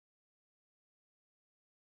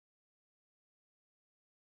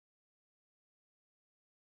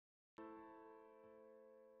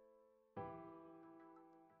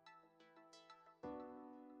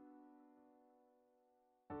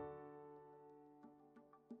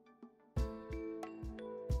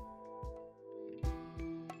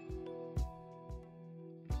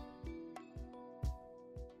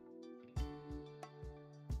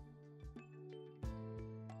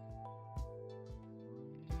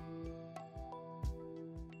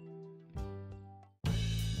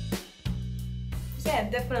Yeah,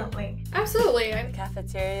 definitely. Absolutely.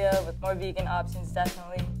 Cafeteria with more vegan options,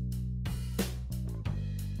 definitely.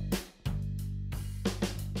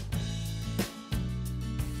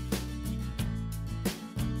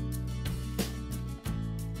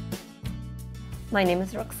 My name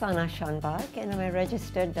is Roxana Shanbag and I'm a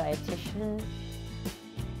registered dietitian.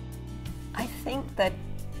 I think that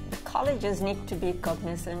colleges need to be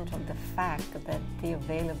cognizant of the fact that the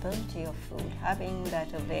availability of food, having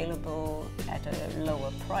that available at a lower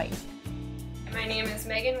price. My name is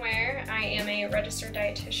Megan Ware. I am a registered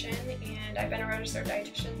dietitian and I've been a registered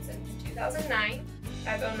dietitian since 2009.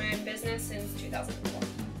 I've owned my own business since 2004.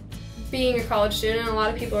 Being a college student, a lot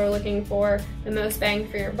of people are looking for the most bang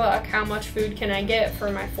for your buck. How much food can I get for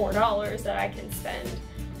my $4 that I can spend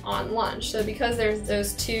on lunch? So because there's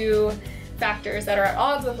those two factors that are at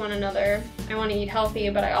odds with one another, I want to eat healthy,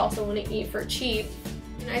 but I also want to eat for cheap.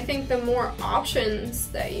 And I think the more options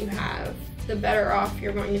that you have, the better off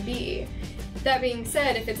you're going to be. That being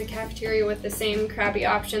said, if it's a cafeteria with the same crappy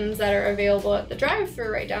options that are available at the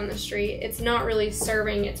drive-thru right down the street, it's not really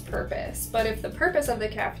serving its purpose. But if the purpose of the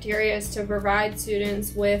cafeteria is to provide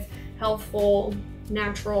students with healthful,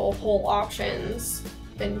 natural, whole options,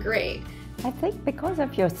 then great. I think because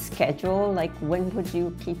of your schedule, like when would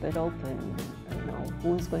you keep it open? You know,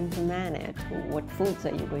 who's going to man it? What foods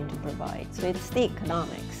are you going to provide? So it's the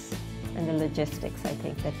economics and the logistics, I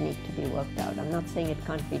think, that need to be worked out. I'm not saying it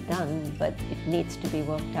can't be done, but it needs to be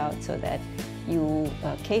worked out so that you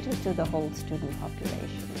cater to the whole student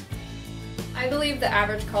population. I believe the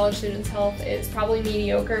average college student's health is probably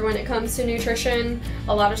mediocre when it comes to nutrition.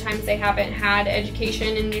 A lot of times they haven't had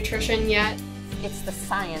education in nutrition yet. It's the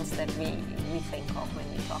science that we think of when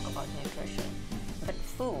we talk about nutrition. But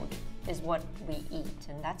food is what we eat,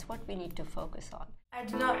 and that's what we need to focus on. I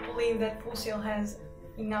do not believe that Full Sail has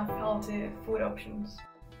enough healthy food options.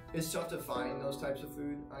 It's tough to find those types of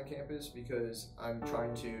food on campus because I'm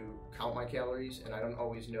trying to count my calories and I don't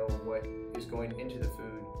always know what is going into the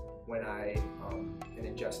food when I am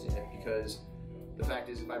ingesting it, because the fact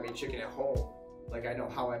is, if I made chicken at home, like, I know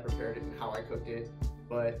how I prepared it and how I cooked it,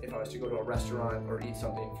 but if I was to go to a restaurant or eat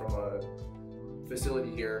something from a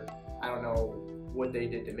facility here, I don't know what they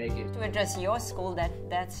did to make it. To address your school,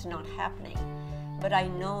 that's not happening. But I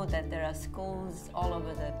know that there are schools all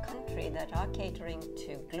over the country that are catering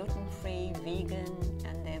to gluten-free, vegan,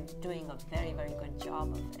 and they're doing a very, very good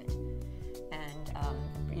job of it. And,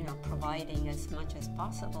 you know, providing as much as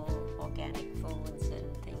possible organic foods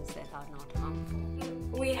and things that are not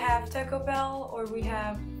harmful. We have Taco Bell, or we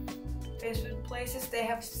have fast food places. They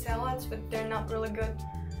have salads, but they're not really good.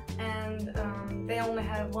 And they only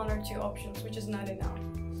have 1 or 2 options, which is not enough.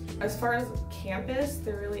 As far as campus,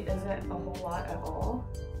 there really isn't a whole lot at all.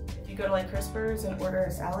 If you go to like Crispers and order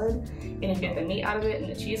a salad and you get the meat out of it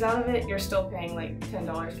and the cheese out of it, you're still paying like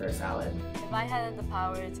 $10 for a salad. If I had the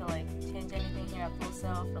power to like change anything here at Full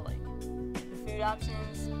Sail for like the food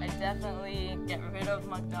options, I'd definitely get rid of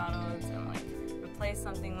McDonald's and like replace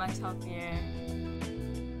something much healthier.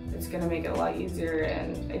 It's gonna make it a lot easier,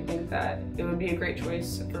 and I think that it would be a great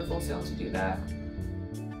choice for Full Sail to do that.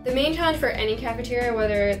 The main challenge for any cafeteria,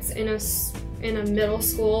 whether it's in a middle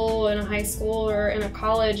school, in a high school, or in a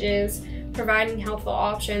college, is providing healthful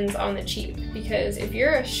options on the cheap. Because if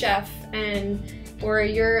you're a chef or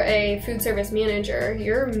you're a food service manager,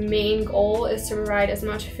 your main goal is to provide as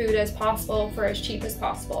much food as possible for as cheap as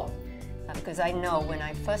possible. Because I know when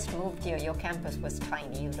I first moved here, your campus was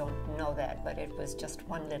tiny. You don't know that, but it was just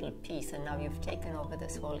one little piece, and now you've taken over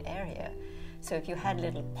this whole area. So if you had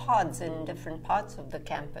little pods in different parts of the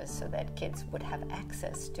campus so that kids would have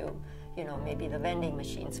access to, you know, maybe the vending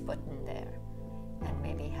machines put in there, and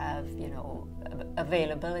maybe have, you know,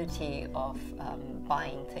 availability of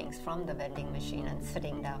buying things from the vending machine and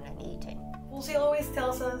sitting down and eating. Full Sail always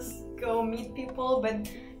tells us go meet people, but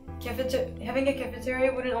having a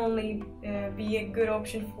cafeteria wouldn't only be a good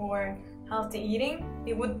option for healthy eating,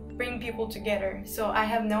 it would bring people together. So I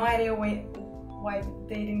have no idea why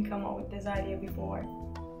they didn't come up with this idea before.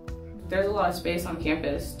 There's a lot of space on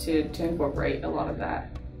campus to incorporate a lot of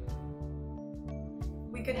that.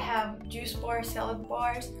 We could have juice bars, salad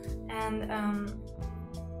bars, and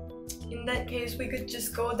in that case we could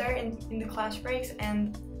just go there in the class breaks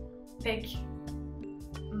and pick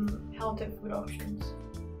healthy food options.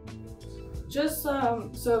 Just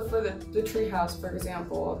so for the Treehouse, for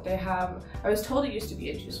example, they have, I was told it used to be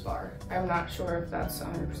a juice bar. I'm not sure if that's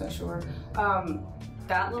 100% sure.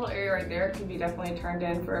 That little area right there can be definitely turned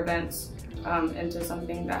in for events into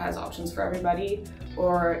something that has options for everybody,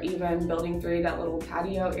 or even Building 3, that little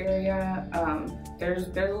patio area. There's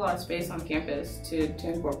a lot of space on campus to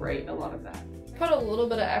incorporate a lot of that. Put a little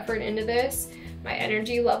bit of effort into this, my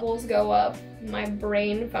energy levels go up, my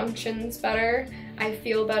brain functions better, I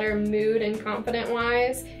feel better mood and confident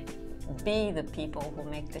wise. Be the people who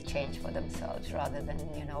make the change for themselves rather than,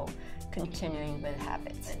 continuing with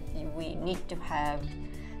habits. We need to have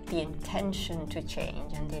the intention to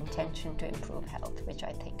change and the intention to improve health, which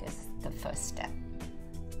I think is the first step.